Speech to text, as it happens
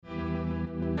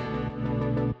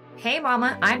Hey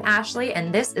mama, I'm Ashley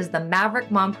and this is the Maverick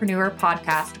Mompreneur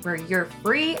podcast where you're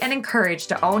free and encouraged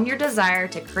to own your desire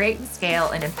to create and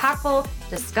scale an impactful,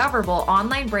 discoverable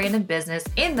online brand and business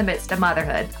in the midst of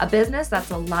motherhood. A business that's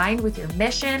aligned with your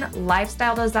mission,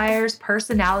 lifestyle desires,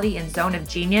 personality, and zone of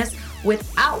genius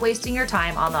without wasting your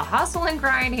time on the hustle and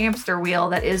grind hamster wheel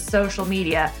that is social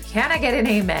media. Can I get an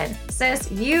amen?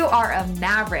 Sis, you are a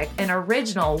maverick, an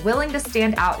original, willing to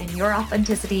stand out in your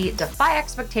authenticity, defy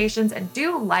expectations, and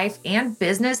do life and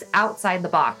business outside the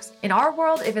box. In our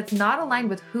world, if it's not aligned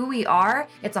with who we are,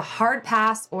 it's a hard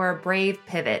pass or a brave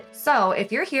pivot. So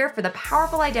if you're here for the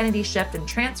powerful identity shift and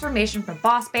transformation from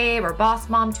boss babe or boss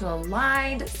mom to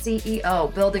aligned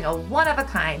CEO, building a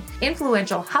one-of-a-kind,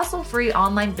 influential, hustle-free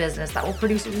online business that will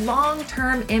produce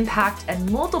long-term impact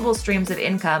and multiple streams of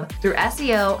income through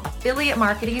SEO, affiliate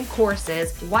marketing, and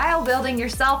courses while building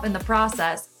yourself in the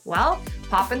process, well,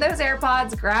 pop in those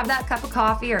AirPods, grab that cup of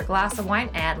coffee or glass of wine,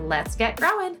 and let's get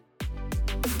growing.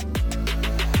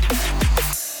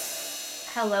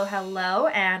 Hello,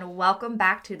 and welcome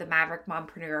back to the Maverick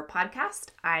Mompreneur podcast.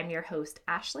 I'm your host,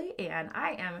 Ashley, and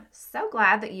I am so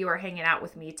glad that you are hanging out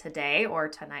with me today or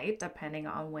tonight, depending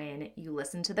on when you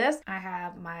listen to this. I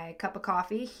have my cup of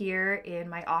coffee here in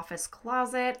my office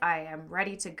closet. I am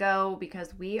ready to go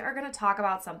because we are going to talk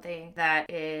about something that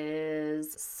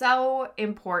is so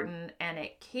important and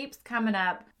it keeps coming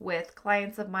up with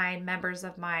clients of mine, members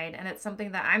of mine, and it's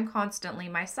something that I'm constantly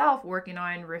myself working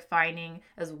on refining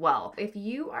as well. If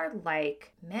you are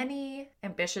like many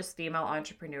ambitious female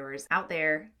entrepreneurs out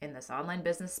there in this online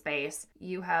business space,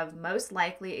 you have most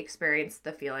likely experienced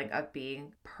the feeling of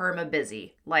being perma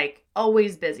busy, like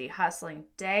always busy, hustling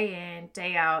day in,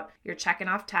 day out. You're checking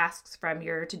off tasks from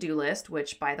your to-do list,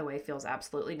 which by the way feels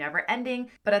absolutely never ending.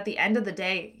 But at the end of the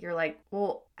day, you're like,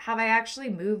 well, have I actually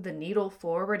moved the needle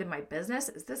forward in my business?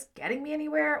 Is this getting me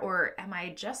anywhere, or am I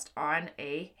just on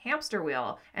a hamster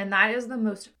wheel? And that is the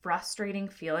most frustrating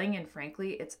feeling, and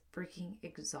frankly, it's freaking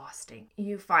exhausting.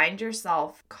 You find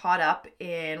yourself caught up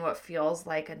in what feels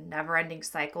like a never-ending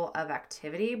cycle of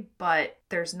activity, but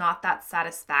there's not that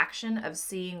satisfaction of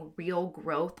seeing real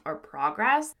growth or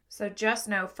progress. So just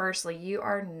know, firstly, you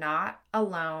are not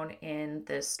alone in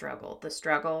this struggle. The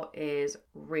struggle is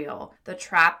real. The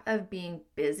trap of being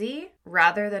busy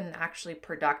rather than actually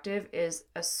productive is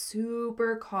a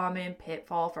super common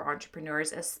pitfall for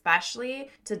entrepreneurs, especially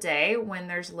today when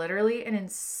there's literally an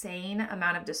insane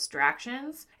amount of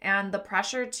distractions and the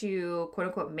pressure to quote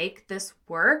unquote make this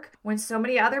work when so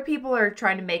many other people are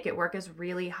trying to make it work is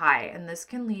really high. And this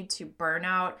can lead to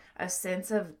burnout, a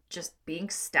sense of just being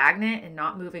stagnant and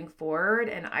not moving forward.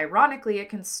 And ironically, it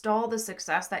can stall the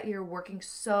success that you're working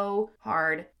so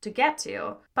hard to get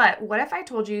to. But what if I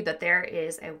told you that there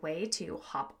is a way to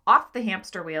hop off the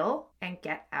hamster wheel and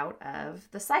get out of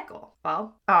the cycle?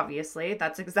 Well, obviously,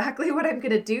 that's exactly what I'm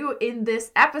going to do in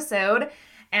this episode.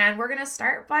 And we're going to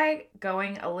start by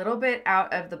going a little bit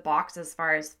out of the box as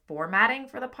far as formatting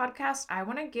for the podcast. I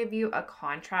want to give you a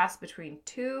contrast between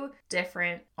two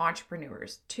different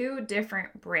entrepreneurs, two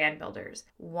different brand builders.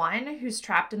 One who's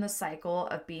trapped in the cycle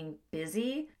of being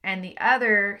busy, and the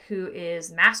other who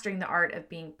is mastering the art of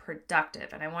being productive.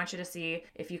 And I want you to see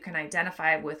if you can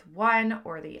identify with one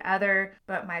or the other.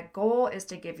 But my goal is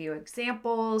to give you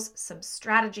examples, some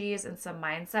strategies, and some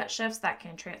mindset shifts that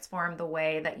can transform the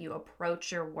way that you approach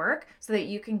your work so that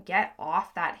you can get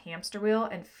off that hamster wheel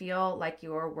and feel like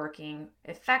you're working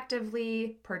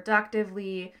effectively,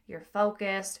 productively, you're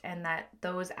focused, and that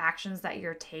those actions that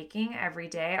you're taking every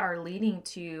day are leading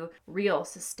to real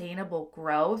sustainable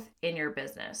growth in your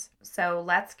business. So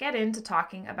let's get into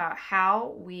talking about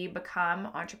how we become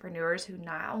entrepreneurs who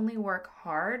not only work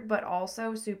hard, but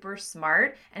also super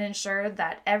smart and ensure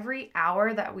that every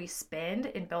hour that we spend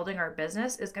in building our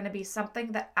business is going to be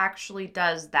something that actually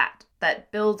does that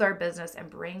builds our business and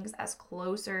brings us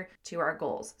closer to our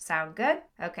goals. Sound good?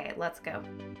 Okay, let's go.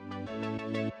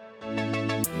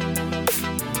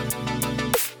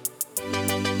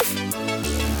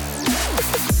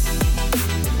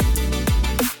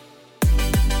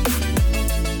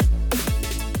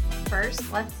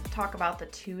 First, let's talk about the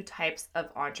two types of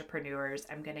entrepreneurs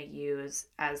I'm going to use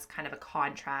as kind of a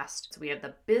contrast. So we have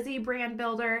the busy brand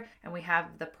builder and we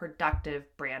have the productive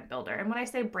brand builder. And when I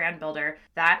say brand builder,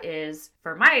 that is,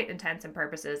 for my intents and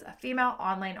purposes, a female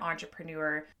online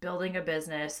entrepreneur building a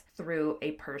business through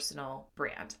a personal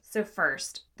brand. So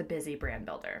first, the busy brand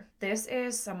builder. This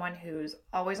is someone who's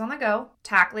always on the go,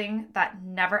 tackling that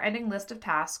never-ending list of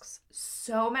tasks,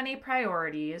 so many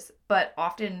priorities, but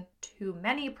often too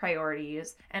many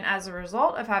priorities. And as a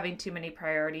result of having too many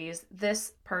priorities,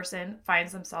 this person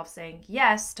finds themselves saying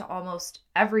yes to almost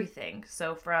everything.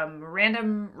 So from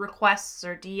random requests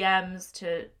or DMs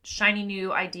to shiny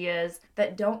new ideas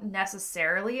that don't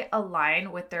necessarily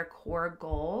align with their core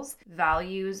goals,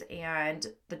 values, and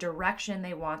the direction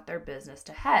they want their business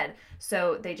to head.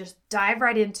 So they just dive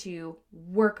right into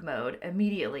work mode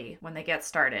immediately when they get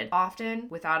started, often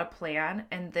without a plan.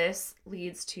 And this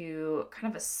leads to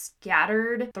kind of a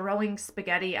scattered throwing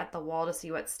spaghetti at the wall to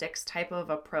see what sticks type of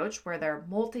approach where they're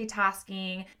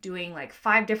multitasking, doing like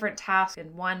 5 different tasks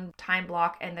in one time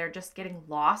block, and they're just getting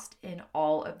lost in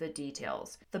all of the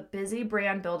details. The busy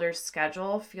brand builder's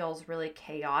schedule feels really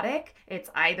chaotic. It's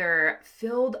either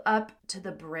filled up to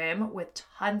the brim with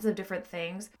tons of different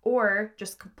things or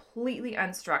just completely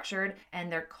unstructured,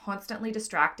 and they're constantly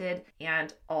distracted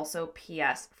and also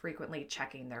PS frequently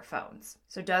checking their phones.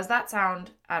 So does that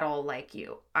sound at all like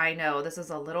you? I know this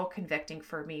is a little convicting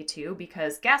for me too,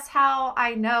 because guess how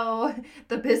I know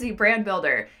the busy brand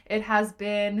builder? It has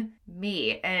been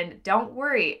me. And don't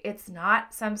worry, it's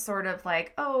not some sort of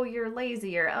like, oh, you're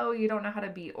lazy or oh, you don't know how to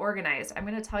be organized. I'm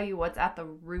going to tell you what's at the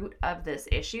root of this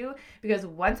issue, because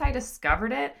once I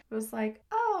discovered it, it was like,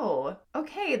 oh,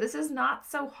 okay, this is not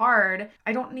so hard.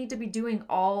 I don't need to be doing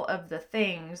all of the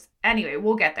things. Anyway,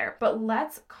 we'll get there. But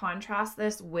let's contrast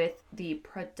this with the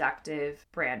productive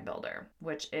brand builder,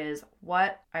 which is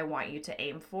what I want you to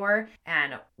aim for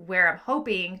and where I'm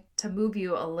hoping to move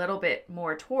you a little bit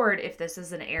more toward if this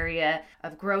is an area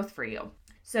of growth for you.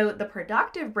 So the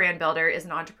productive brand builder is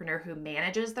an entrepreneur who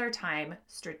manages their time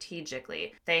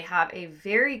strategically. They have a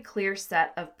very clear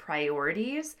set of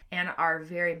priorities and are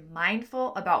very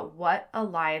mindful about what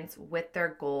aligns with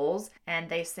their goals, and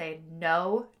they say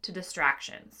no to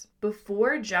distractions.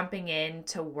 Before jumping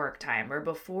into work time or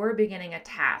before beginning a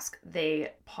task,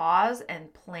 they pause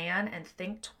and plan and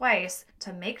think twice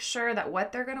to make sure that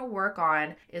what they're going to work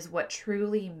on is what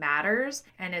truly matters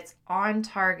and it's on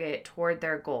target toward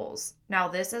their goals. Now,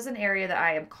 this is an area that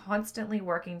I am constantly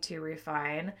working to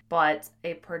refine, but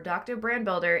a productive brand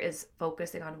builder is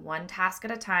focusing on one task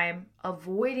at a time,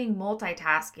 avoiding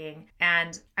multitasking.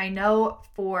 And I know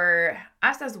for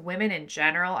us as women in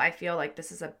general, I feel like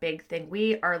this is a big thing.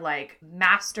 We are like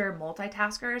master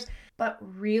multitaskers, but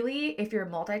really, if you're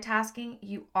multitasking,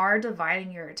 you are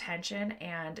dividing your attention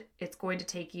and it's going to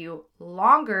take you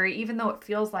longer, even though it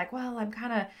feels like, well, I'm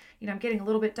kind of, I'm getting a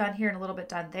little bit done here and a little bit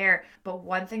done there. But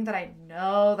one thing that I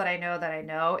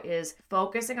know is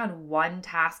focusing on one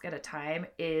task at a time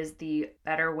is the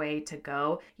better way to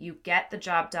go. You get the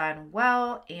job done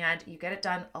well and you get it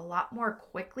done a lot more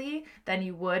quickly than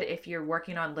you would if you're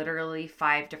working on literally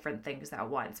 5 different things at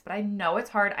once. But I know it's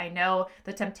hard. I know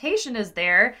the temptation is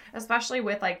there, especially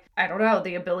with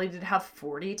the ability to have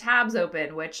 40 tabs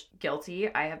open, which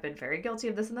guilty. I have been very guilty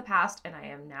of this in the past, and I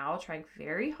am now trying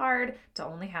very hard to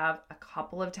only have a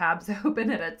couple of tabs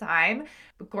open at a time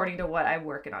according to what I'm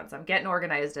working on. So I'm getting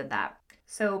organized in that.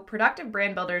 So productive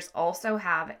brand builders also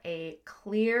have a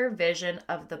clear vision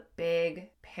of the big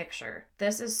picture.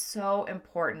 This is so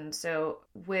important. So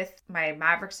with my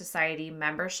Maverick Society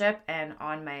membership and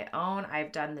on my own,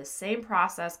 I've done the same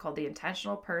process called the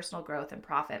Intentional Personal Growth and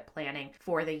Profit Planning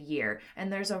for the year. And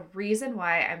there's a reason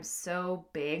why I'm so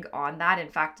big on that. In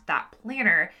fact, that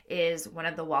planner is one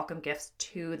of the welcome gifts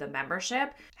to the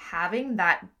membership. Having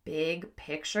that big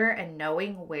picture and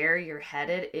knowing where you're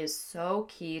headed is so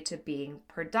key to being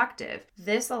productive.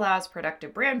 This allows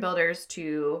productive brand builders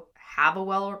to have a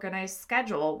well-organized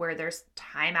schedule where there's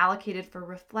time allocated for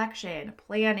reflection,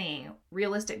 planning,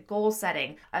 realistic goal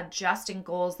setting, adjusting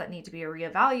goals that need to be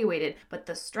reevaluated, but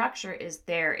the structure is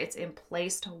there. It's in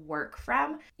place to work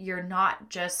from. You're not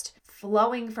just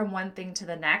flowing from one thing to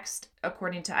the next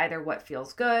according to either what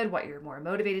feels good, what you're more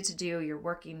motivated to do. You're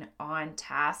working on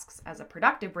tasks as a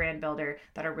productive brand builder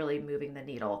that are really moving the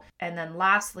needle. And then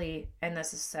lastly, and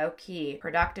this is so key,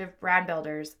 productive brand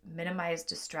builders minimize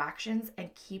distractions and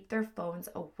keep their phones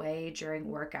away during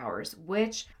work hours,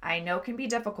 which I know can be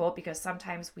difficult because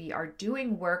sometimes we are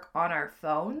doing work on our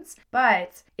phones.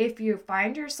 But if you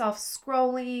find yourself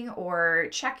scrolling or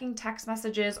checking text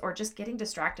messages or just getting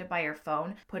distracted by your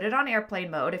phone, put it on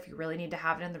airplane mode if you really need to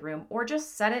have it in the room, or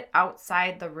just set it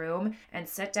outside the room and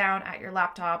sit down at your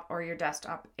laptop or your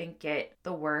desktop and get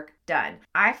the work done.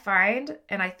 I find,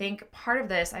 and I think part of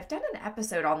this, I've done an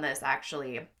episode on this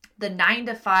actually, the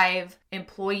 9-to-5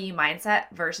 employee mindset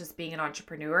versus being an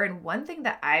entrepreneur. And one thing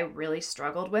that I really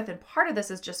struggled with, and part of this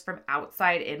is just from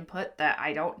outside input that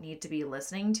I don't need to be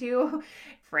listening to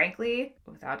frankly,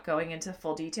 without going into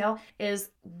full detail, is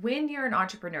when you're an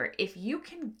entrepreneur, if you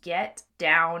can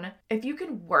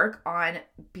work on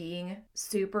being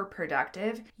super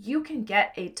productive, you can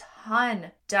get a ton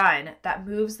done that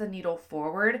moves the needle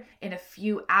forward in a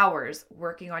few hours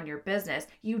working on your business.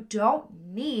 You don't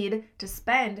need to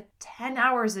spend 10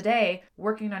 hours a day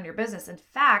working on your business. In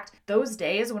fact, those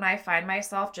days when I find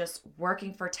myself just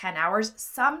working for 10 hours,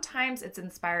 sometimes it's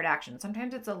inspired action.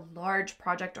 Sometimes it's a large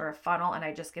project or a funnel and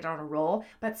I just get on a roll.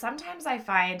 But sometimes I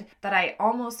find that I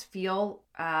almost feel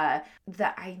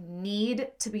that I need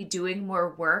to be doing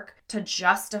more work to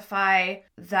justify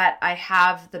that I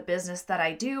have the business that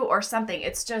I do or something.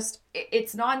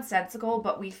 It's nonsensical,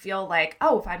 but we feel like,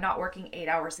 oh, if I'm not working 8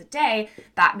 hours a day,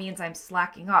 that means I'm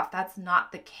slacking off. That's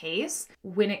not the case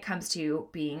when it comes to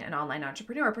being an online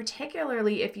entrepreneur,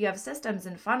 particularly if you have systems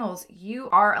and funnels. You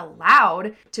are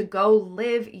allowed to go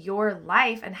live your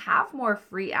life and have more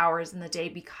free hours in the day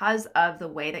because of the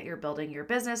way that you're building your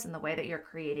business and the way that you're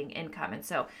creating income. And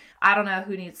so I don't know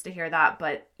who needs to hear that,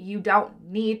 but you don't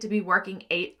need to be working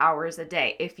 8 hours a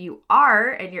day. If you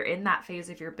are, and you're in that phase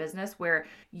of your business where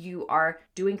you are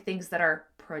doing things that are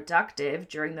productive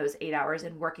during those 8 hours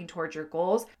and working towards your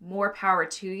goals, more power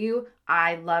to you.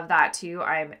 I love that too.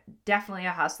 I'm definitely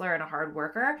a hustler and a hard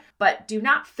worker, but do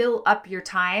not fill up your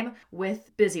time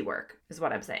with busy work is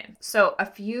what I'm saying. So a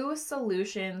few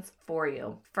solutions for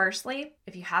you. Firstly,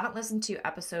 if you haven't listened to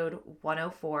episode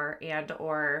 104 and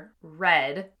or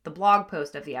read the blog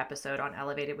post of the episode on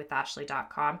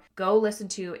elevatedwithashley.com, go listen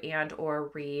to and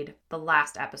or read the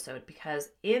last episode, because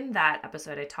in that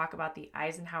episode, I talk about the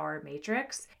Eisenhower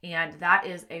matrix, and that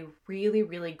is a really,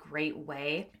 really great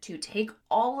way to take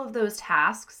all of those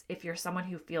tasks. If you're someone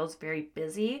who feels very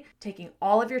busy, taking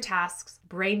all of your tasks,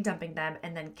 brain dumping them,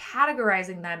 and then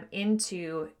categorizing them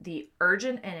into the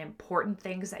urgent and important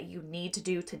things that you need to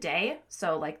do today.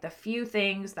 So like the few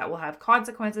things that will have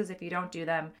consequences if you don't do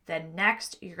them. Then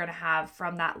next, you're going to have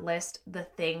from that list the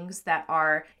things that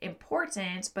are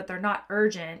important, but they're not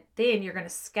urgent. Then you're going to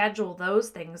schedule those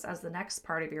things as the next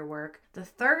part of your work. The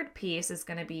third piece is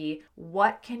going to be,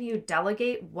 what can you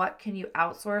delegate? What can you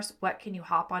outsource? What can you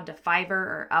hop onto Fiverr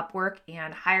or Upwork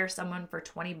and hire someone for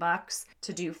 $20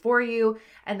 to do for you?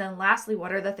 And then lastly,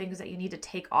 what are the things that you need to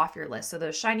take off your list? So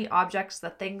those shiny objects, the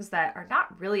things that are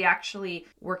not really actually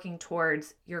working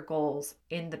towards your goals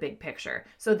in the big picture.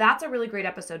 So that's a really great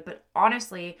episode. But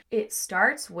honestly, it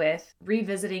starts with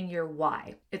revisiting your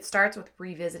why. It starts with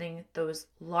revisiting those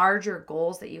larger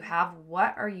goals that you have.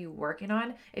 What are you working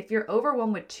on? If you're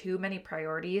overwhelmed with too many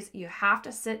priorities, you have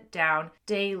to sit down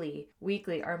daily,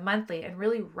 weekly, or monthly and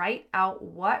really write out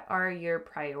what are your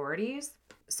priorities,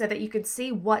 so that you can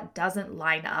see what doesn't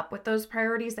line up with those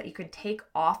priorities that you can take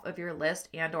off of your list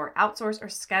and or outsource or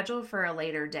schedule for a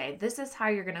later day. This is how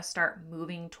you're going to start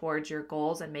moving towards your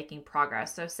goals and making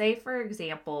progress. So say, for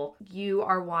example, you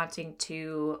are wanting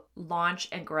to launch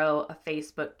and grow a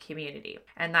Facebook community,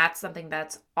 and that's something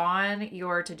that's on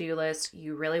your to-do list.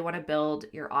 You really want to build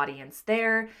your audience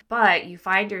there, but you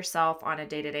find yourself on a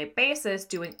day-to-day basis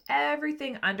doing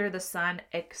everything under the sun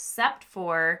except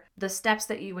for the steps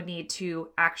that you would need to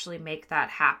actually make that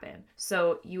happen.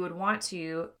 So you would want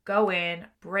to go in,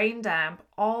 brain dump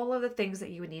all of the things that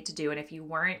you would need to do. And if you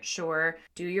weren't sure,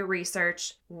 do your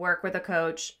research, work with a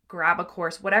coach, grab a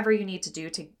course, whatever you need to do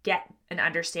to get an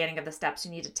understanding of the steps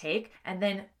you need to take, and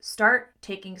then start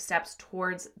taking steps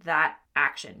towards that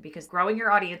action, because growing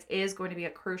your audience is going to be a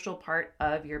crucial part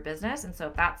of your business. And so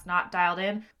if that's not dialed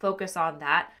in, focus on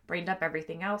that, brain dump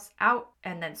everything else out,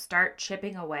 and then start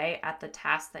chipping away at the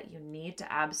tasks that you need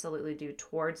to absolutely do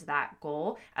towards that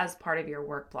goal as part of your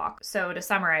work block. So to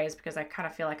summarize, because I kind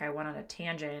of feel like I went on a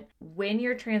tangent, when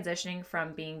you're transitioning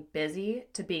from being busy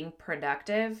to being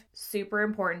productive, super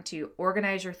important to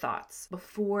organize your thoughts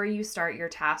before you start your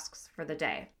tasks for the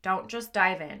day. Don't just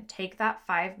dive in. Take that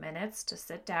 5 minutes to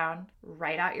sit down,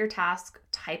 write out your task,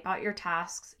 type out your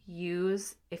tasks,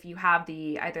 use, if you have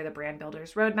either the Brand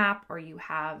Builders Roadmap or you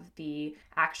have the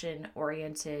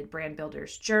action-oriented Brand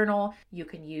Builders Journal, you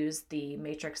can use the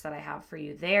matrix that I have for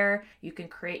you there. You can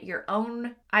create your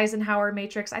own Eisenhower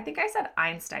matrix. I think I said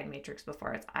Einstein matrix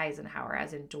before. It's Eisenhower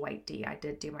as in Dwight D. I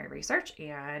did do my research,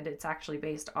 and it's actually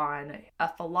based on a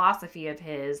philosophy of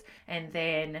his. And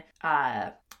then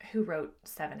who wrote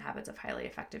 7 Habits of Highly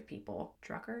Effective People?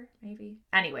 Drucker, maybe?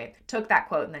 Anyway, took that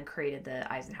quote and then created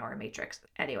the Eisenhower matrix.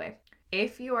 Anyway,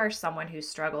 if you are someone who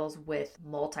struggles with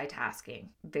multitasking,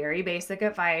 very basic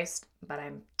advice, but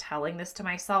I'm telling this to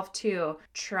myself too,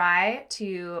 try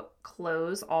to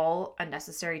close all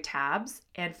unnecessary tabs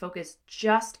and focus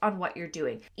just on what you're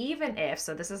doing. Even if,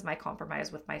 so this is my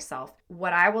compromise with myself,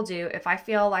 what I will do if I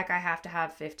feel like I have to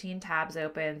have 15 tabs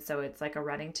open, so it's like a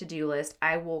running to-do list,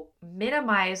 I will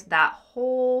minimize that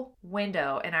whole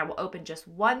window and I will open just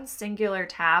one singular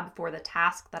tab for the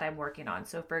task that I'm working on.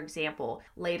 So for example,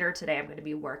 later today, I'm going to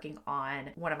be working on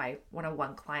one of my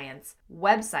one-on-one clients'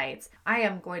 websites. I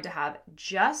am going to have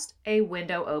just a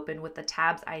window open with the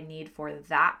tabs I need for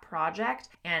that project.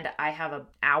 And I have an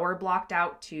hour blocked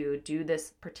out to do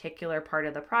this particular part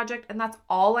of the project. And that's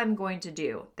all I'm going to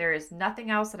do. There is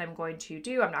nothing else that I'm going to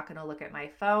do. I'm not going to look at my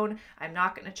phone. I'm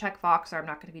not going to check Voxer. I'm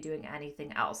not going to be doing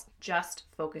anything else. Just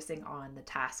focusing on the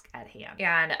task at hand.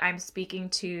 And I'm speaking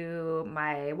to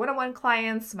my one-on-one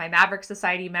clients, my Maverick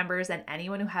Society members, and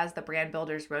anyone who has the Brand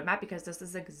Builders Roadmap, because this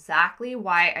is exactly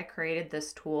why I created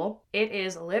this tool. It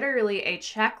is literally a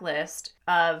checklist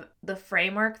of the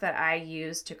framework that I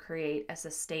use to create a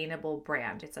sustainable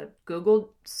brand. It's a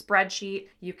Google spreadsheet.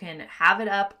 You can have it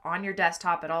up on your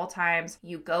desktop at all times.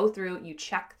 You go through, you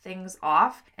check things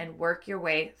off and work your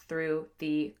way through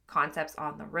the concepts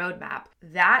on the roadmap.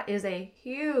 That is a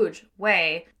huge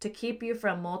way to keep you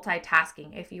from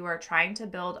multitasking. If you are trying to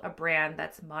build a brand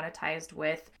that's monetized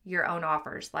with your own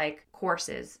offers like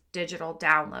courses, digital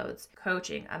downloads,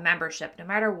 coaching, a membership, no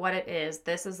matter what it is,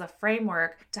 this is a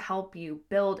framework to help you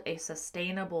build a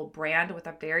sustainable brand with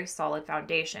a very solid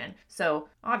foundation. So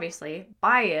obviously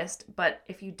biased, but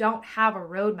if you don't have a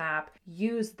roadmap,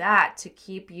 use that to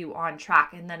keep you on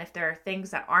track. And then if there are things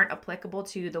that aren't applicable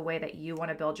to the way that you want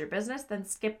to build your business, then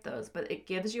skip those. But it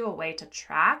gives you a way to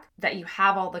track that you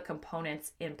have all the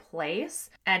components in place.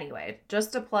 Anyway,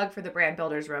 just a plug for the Brand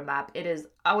Builders Roadmap. It is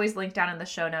always linked down in the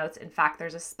show notes. In fact,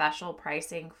 there's a special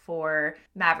pricing for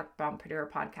Maverick Mompreneur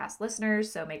podcast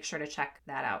listeners, so make sure to check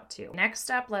that out too.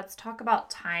 Next up, let's talk about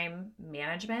time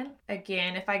management.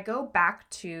 Again, if I go back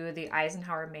to the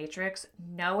Eisenhower Matrix,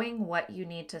 knowing what you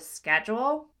need to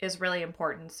schedule is really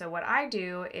important. So what I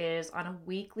do is on a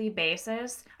weekly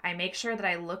basis, I make sure that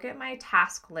I look at my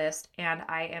task list and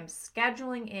I am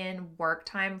scheduling in work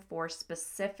time for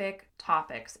specific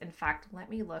topics. In fact, let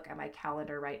me look at my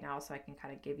calendar right now so I can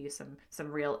kind of give you some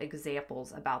real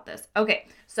examples about this. Okay,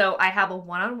 so I have a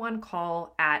one-on-one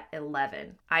call at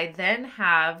 11. I then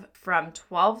have from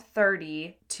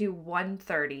 12:30 to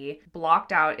 1:30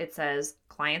 blocked out. It says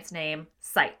client's name,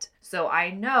 site. So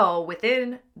I know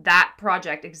within that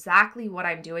project exactly what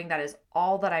I'm doing. That is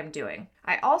all that I'm doing.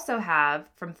 I also have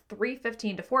from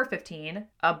 3:15 to 4:15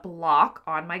 a block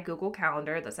on my Google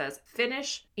Calendar that says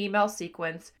finish email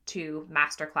sequence to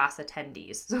masterclass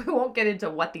attendees. So I won't get into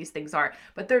what these things are,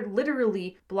 but they're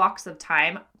literally blocks of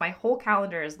time. My whole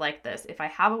calendar is like this. If I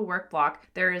have a work block,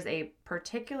 there is a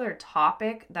particular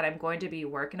topic that I'm going to be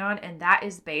working on, and that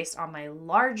is based on my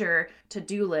larger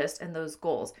to-do list and those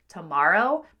goals.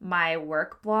 Tomorrow, my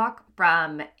work block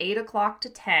from 8 o'clock to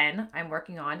 10, I'm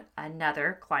working on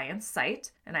another client's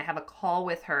site, and I have a call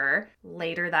with her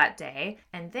later that day.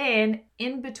 And then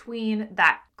in between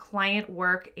that client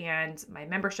work and my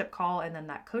membership call and then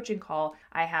that coaching call,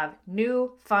 I have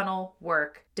new funnel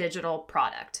work digital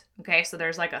product. Okay, so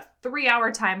there's like a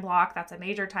 3-hour time block. That's a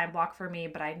major time block for me,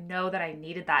 but I know that I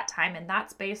needed that time, and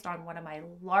that's based on one of my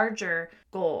larger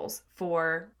goals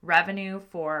for revenue,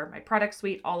 for my product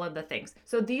suite, all of the things.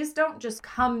 So these don't just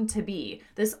come to be.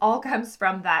 This all comes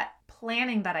from that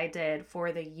planning that I did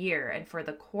for the year and for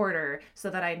the quarter so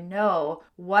that I know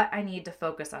what I need to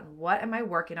focus on. What am I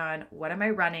working on? What am I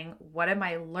running? What am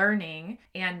I learning?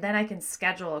 And then I can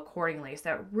schedule accordingly.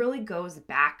 So it really goes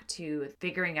back to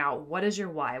figuring out what is your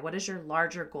why? What is your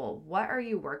larger goal? What are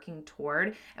you working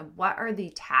toward? And what are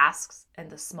the tasks and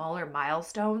the smaller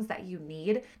milestones that you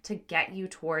need to get you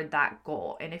toward that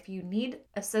goal? And if you need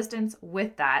assistance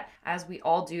with that, as we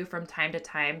all do from time to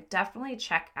time, definitely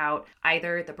check out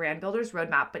either the Brand Builders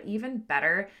Roadmap, but even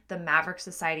better, the Maverick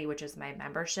Society, which is my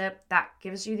membership. That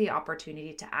gives you the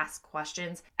opportunity to ask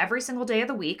questions every single day of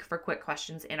the week for quick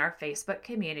questions in our Facebook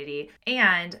community,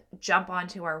 and jump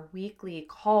onto our weekly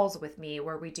calls with me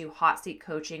where we do hot seat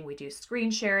coaching, we do screen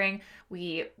sharing,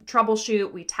 we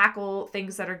troubleshoot, we tackle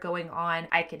things that are going on.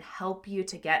 I can help you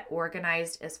to get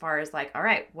organized as far as like, all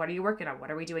right, what are you working on?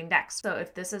 What are we doing next? So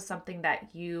if this is something that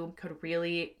you could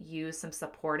really use some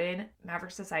support in,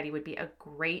 Maverick Society would be a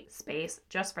great space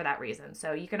just for that reason.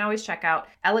 So you can always check out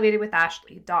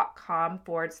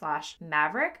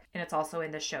elevatedwithashley.com/maverick, and it's also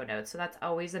in the show notes. So that's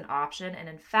always an option. And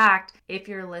in fact, if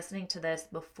you're listening to this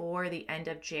before the end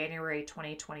of January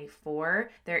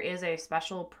 2024, there is a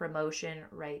special promotion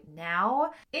right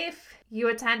now. If you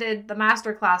attended the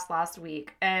masterclass last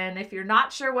week, and if you're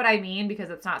not sure what I mean, because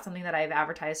it's not something that I've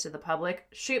advertised to the public,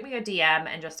 shoot me a DM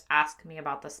and just ask me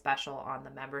about the special on the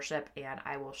membership, and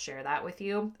I will share that with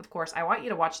you. Of course, I want you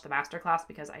to watch the masterclass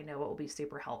because I know it will be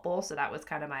super helpful. So that was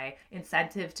kind of my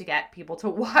incentive to get people to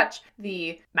watch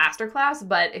the masterclass.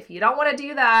 But if you don't want to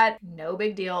do that, no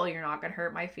big deal. You're not going to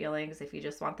hurt my feelings. If you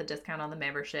just want the discount on the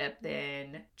membership,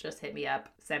 then just hit me up,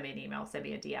 send me an email, send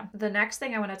me a DM. The next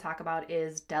thing I want to talk about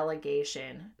is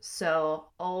delegation. So,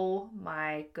 oh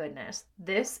my goodness,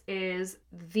 this is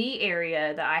the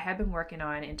area that I have been working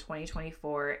on in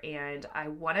 2024, and I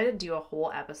wanted to do a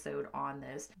whole episode on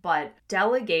this, but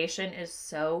delegation is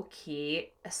so key,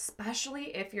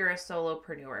 especially if you're a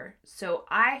solopreneur. So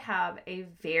I have a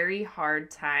very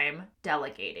hard time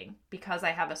delegating because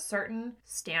I have a certain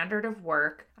standard of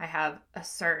work. I have a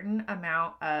certain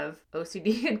amount of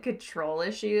OCD and control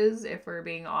issues, if we're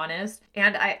being honest.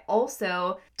 And I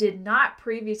also did not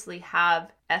previously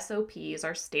have SOPs,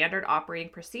 or standard operating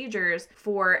procedures,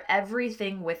 for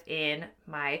everything within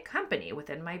my company,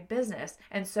 within my business.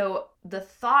 And so the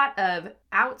thought of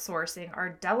outsourcing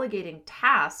or delegating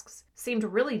tasks seemed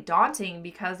really daunting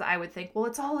because I would think, well,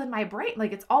 it's all in my brain.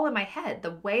 Like, it's all in my head.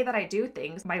 The way that I do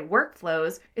things, my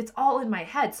workflows, it's all in my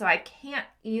head. So I can't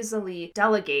easily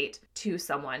delegate to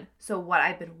someone. So what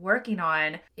I've been working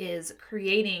on is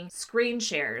creating screen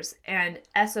shares and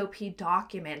SOP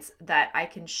documents that I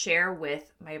can share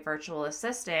with my virtual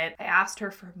assistant. I asked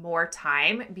her for more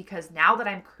time because now that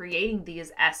I'm creating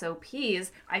these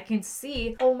SOPs, I can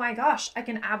see, oh my gosh, I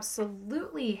can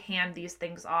absolutely hand these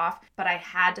things off, but I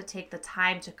had to take the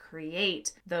time to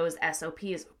create those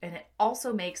SOPs. And it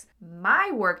also makes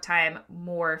my work time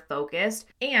more focused,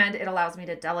 and it allows me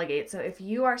to delegate. So if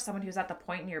you are someone who's at the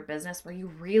point in your business where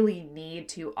you really need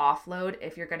to offload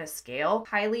if you're going to scale,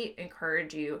 highly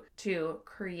encourage you to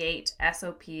create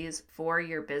SOPs for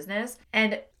your business.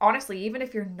 And honestly, even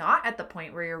if you're not at the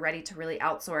point where you're ready to really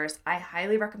outsource, I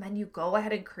highly recommend you go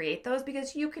ahead and create those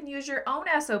because you can use your own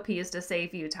SOPs to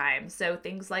save you time. So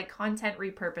things like content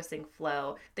repurposing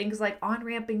flow, things like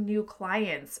on-ramping new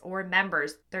clients or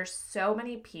members. There's so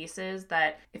many pieces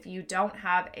that if you don't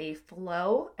have a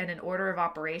flow and an order of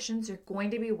operations, you're going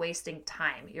to be wasting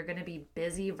time. You're going to be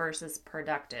busy versus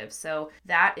productive. So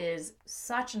that is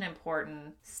such an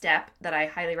important step that I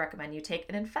highly recommend you take.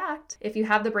 And in fact, if you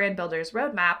have the Brand Builders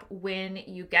Roadmap, when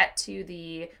you get to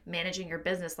the managing your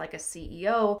business like a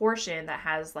CEO portion that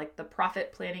has like the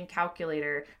profit planning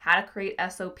calculator, how to create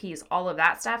SOPs, all of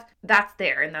that stuff, that's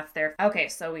there and that's there. Okay,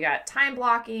 so we got time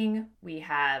blocking, we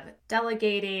have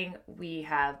delegating, we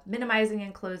have minimizing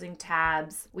and closing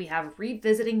tabs, we have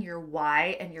revisiting your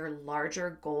why and your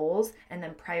larger goals, and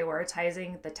then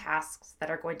prioritizing the tasks that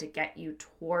are going to get you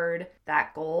toward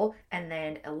that goal, and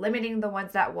then eliminating the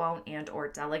ones that won't and or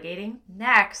delegating.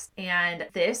 Next, and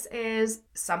this is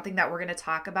something that we're going to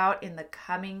talk about in the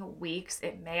coming weeks.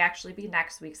 It may actually be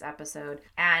next week's episode.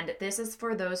 And this is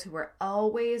for those who are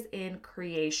always in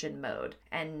creation mode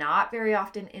and not very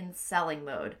often in selling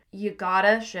mode. You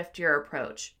gotta shift your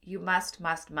approach. You must.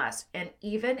 And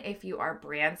even if you are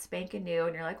brand spanking new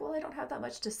and you're like, well, I don't have that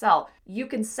much to sell, you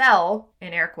can sell,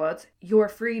 in air quotes, your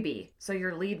freebie. So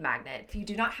your lead magnet. If you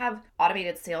do not have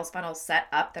automated sales funnels set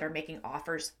up that are making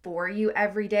offers for you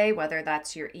every day, whether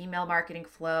that's your email marketing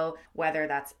flow, whether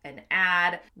that's an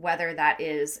ad, whether that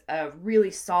is a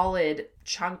really solid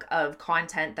chunk of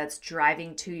content that's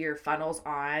driving to your funnels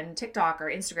on TikTok or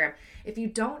Instagram. If you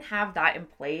don't have that in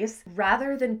place,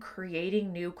 rather than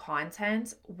creating new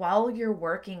content while you're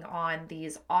working on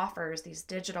these offers, these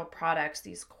digital products,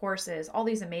 these courses, all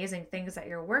these amazing things that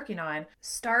you're working on,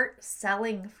 start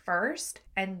selling first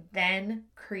and then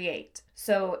create.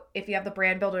 So if you have the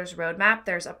Brand Builders Roadmap,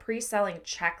 there's a pre-selling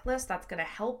checklist that's going to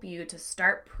help you to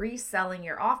start pre-selling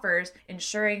your offers,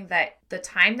 ensuring that the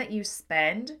time that you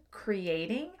spend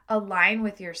creating align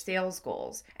with your sales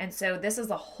goals. And so this is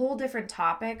a whole different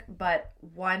topic, but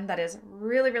one that is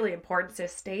really, really important. So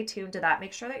stay tuned to that.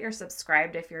 Make sure that you're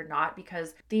subscribed if you're not,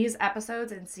 because these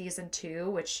episodes in season 2,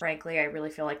 which frankly, I really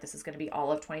feel like this is going to be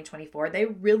all of 2024, they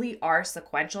really are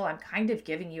sequential. I'm kind of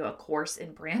giving you a course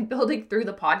in brand building through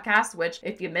the podcast, which which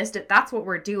if you missed it, that's what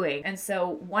we're doing. And so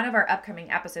one of our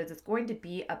upcoming episodes is going to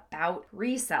be about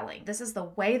reselling. This is the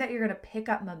way that you're going to pick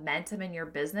up momentum in your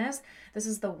business. This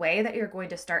is the way that you're going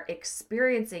to start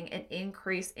experiencing an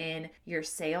increase in your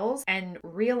sales and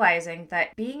realizing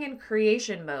that being in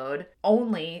creation mode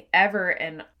only, ever,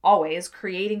 and always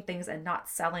creating things and not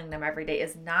selling them every day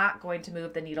is not going to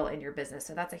move the needle in your business.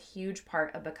 So that's a huge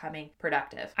part of becoming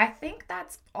productive. I think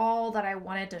that's all that I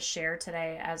wanted to share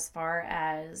today as far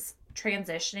as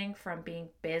transitioning from being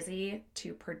busy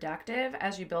to productive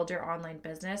as you build your online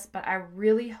business. But I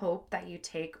really hope that you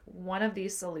take one of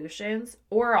these solutions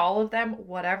or all of them,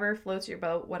 whatever floats your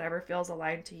boat, whatever feels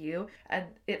aligned to you, and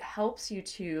it helps you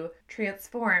to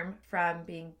transform from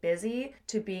being busy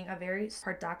to being a very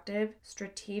productive,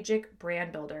 strategic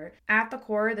brand builder. At the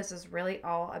core, this is really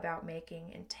all about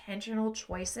making intentional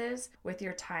choices with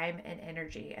your time and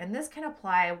energy. And this can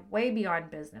apply way beyond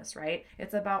business, right?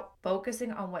 It's about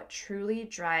focusing on what truly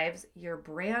drives your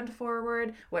brand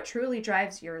forward, what truly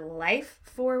drives your life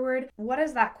forward. What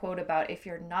is that quote about? If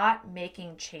you're not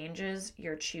making changes,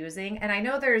 you're choosing. And I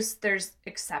know there's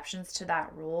exceptions to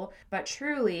that rule, but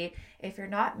truly, if you're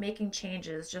not making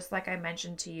changes, just like I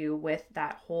mentioned to you with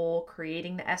that whole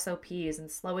creating the SOPs and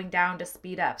slowing down to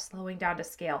speed up, slowing down to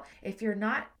scale, if you're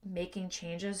not making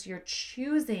changes, you're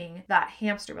choosing that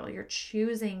hamster wheel, you're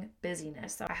choosing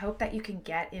busyness. So I hope that you can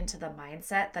get into the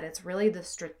mindset that it's really the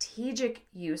strategic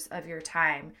use of your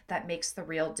time that makes the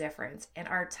real difference. And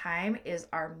our time is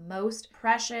our most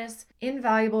precious,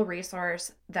 invaluable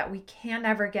resource that we can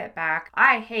never get back.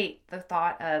 I hate the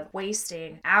thought of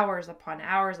wasting hours upon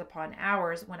hours upon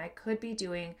hours when I could be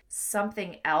doing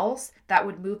something else that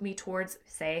would move me towards,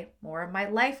 say, more of my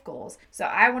life goals. So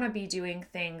I want to be doing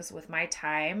things with my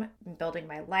time, building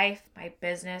my life, my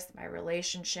business, my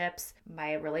relationships,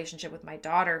 my relationship with my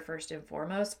daughter first and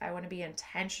foremost. I want to be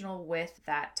intentional with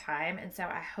that time. And so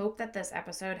I hope that this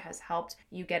episode has helped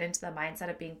you get into the mindset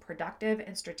of being productive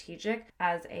and strategic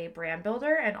as a brand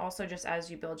builder, and also just as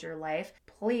you build your life.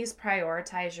 Please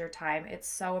prioritize your time. It's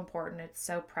so important. It's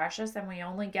so precious, and we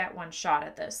only get one shot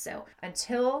at this. So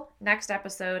until next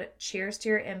episode, cheers to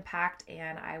your impact,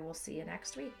 and I will see you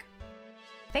next week.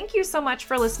 Thank you so much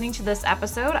for listening to this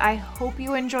episode. I hope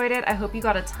you enjoyed it. I hope you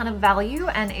got a ton of value.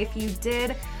 And if you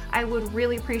did, I would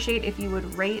really appreciate if you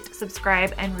would rate,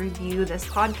 subscribe, and review this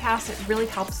podcast. It really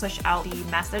helps push out the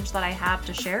message that I have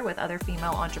to share with other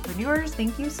female entrepreneurs.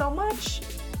 Thank you so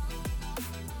much.